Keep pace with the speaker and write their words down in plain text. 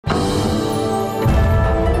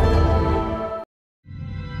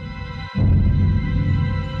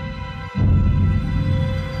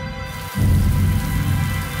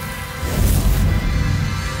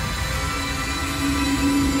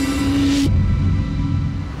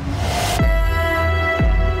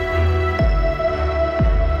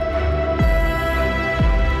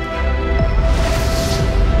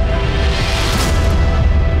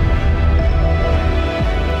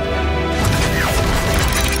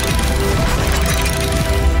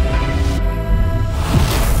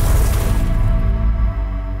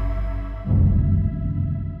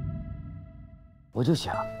我就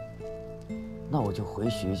想，那我就回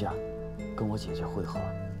徐家，跟我姐姐会合，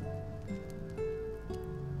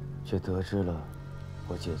却得知了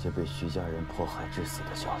我姐姐被徐家人迫害致死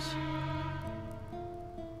的消息，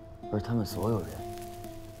而他们所有人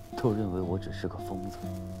都认为我只是个疯子。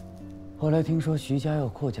后来听说徐家要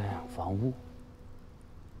扩家养房屋，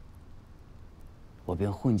我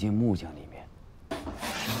便混进木匠里面。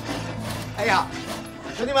哎呀，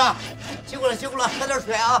兄弟们，辛苦了，辛苦了，喝点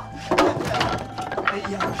水啊！哎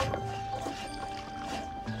呀，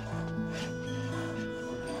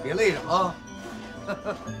别累着啊！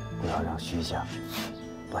我要让徐家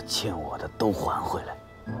把欠我的都还回来。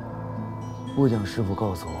木匠师傅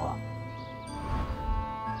告诉我，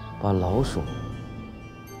把老鼠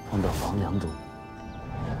放到房梁中，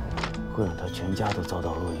会让他全家都遭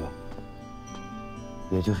到厄运，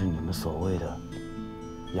也就是你们所谓的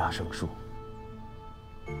压生术。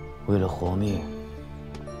为了活命，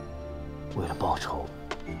为了报仇，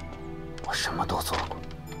我什么都做过。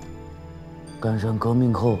赶上革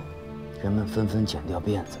命后，人们纷纷剪掉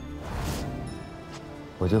辫子，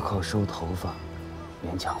我就靠收头发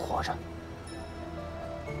勉强活着。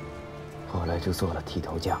后来就做了剃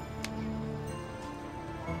头匠，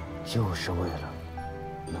就是为了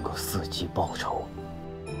能够伺机报仇。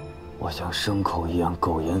我像牲口一样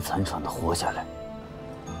苟延残喘地活下来，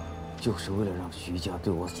就是为了让徐家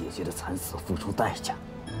对我姐姐的惨死付出代价。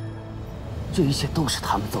这一切都是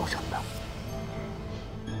他们造成的。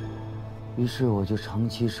于是我就长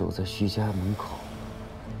期守在徐家门口，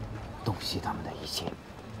洞悉他们的一切。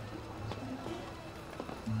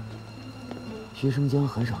徐生江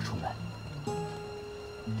很少出来，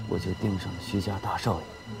我就盯上了徐家大少爷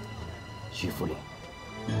徐福林。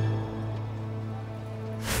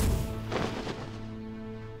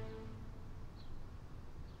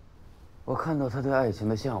我看到他对爱情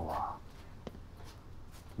的向往，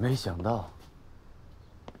没想到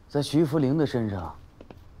在徐福林的身上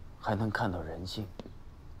还能看到人性。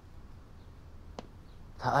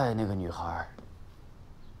他爱那个女孩，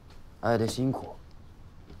爱得辛苦，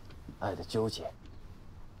爱得纠结。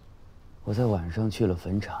我在晚上去了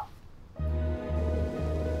坟场，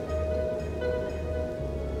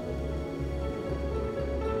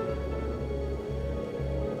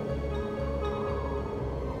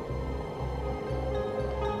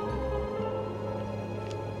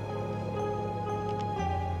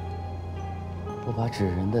我把纸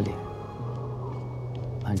人的脸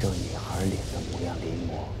按照女孩脸的模样临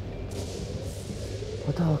摹，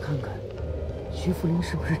我倒要看看徐福林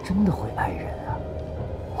是不是真的会爱人啊！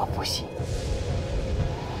我不信，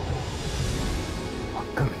我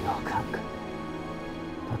更要看看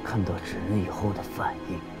他看到纸人以后的反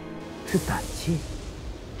应，是胆怯，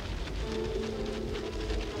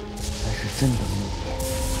还是真的怒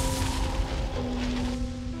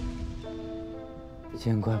念？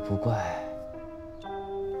见怪不怪，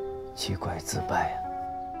奇怪自败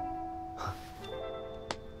啊！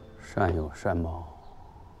善有善报，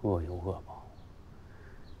恶有恶报。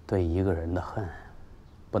对一个人的恨，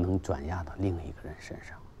不能转嫁到另一个人身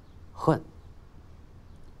上。恨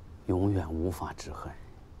永远无法治恨，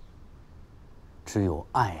只有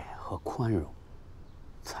爱和宽容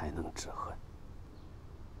才能治恨。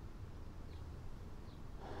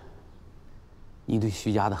你对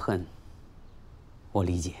徐家的恨，我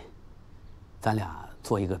理解。咱俩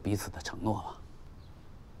做一个彼此的承诺吧。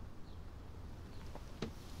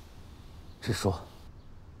直说。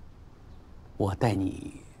我带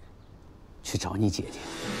你去找你姐姐，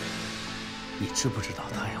你知不知道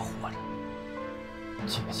她还活着？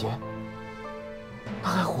姐姐，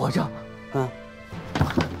她还活着？嗯，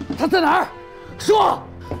她在哪儿？说。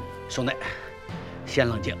兄弟，先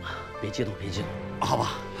冷静，别激动，别激动，好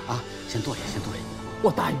吧？啊，先坐下，先坐下。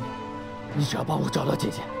我答应你，你只要帮我找到姐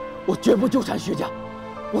姐，我绝不纠缠徐家。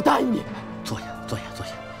我答应你。坐下，坐下，坐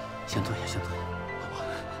下，先坐下，先坐下，好不好？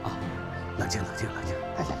啊，冷静，冷静，冷静。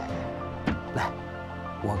来，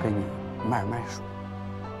我跟你慢慢说。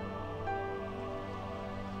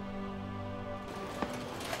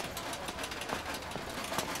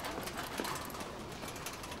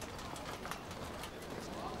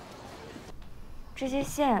这些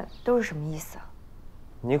线都是什么意思啊？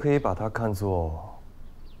你可以把它看作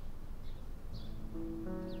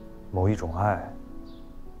某一种爱，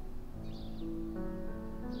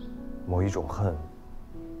某一种恨，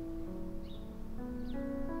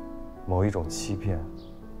某一种欺骗，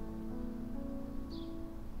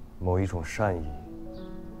某一种善意，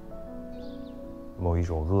某一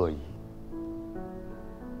种恶意，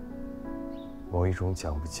某一种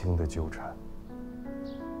讲不清的纠缠。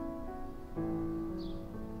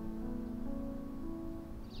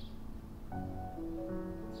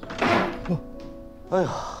哎呀，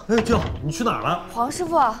哎，舅，你去哪儿了？黄师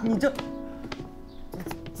傅，你这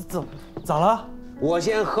咋了？我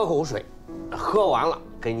先喝口水，喝完了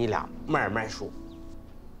给你俩慢慢说。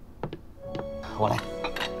我来。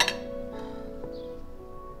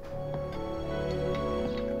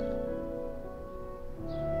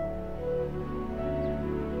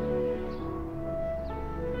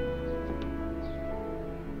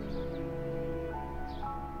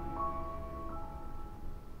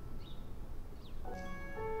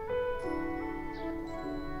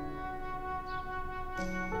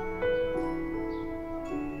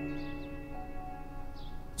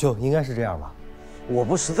舅，应该是这样吧？我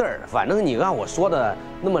不识字儿，反正你按我说的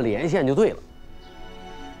那么连线就对了。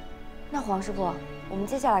那黄师傅，我们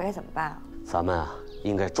接下来该怎么办啊？咱们啊，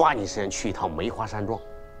应该抓紧时间去一趟梅花山庄，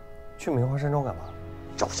去梅花山庄干嘛？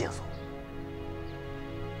找线索。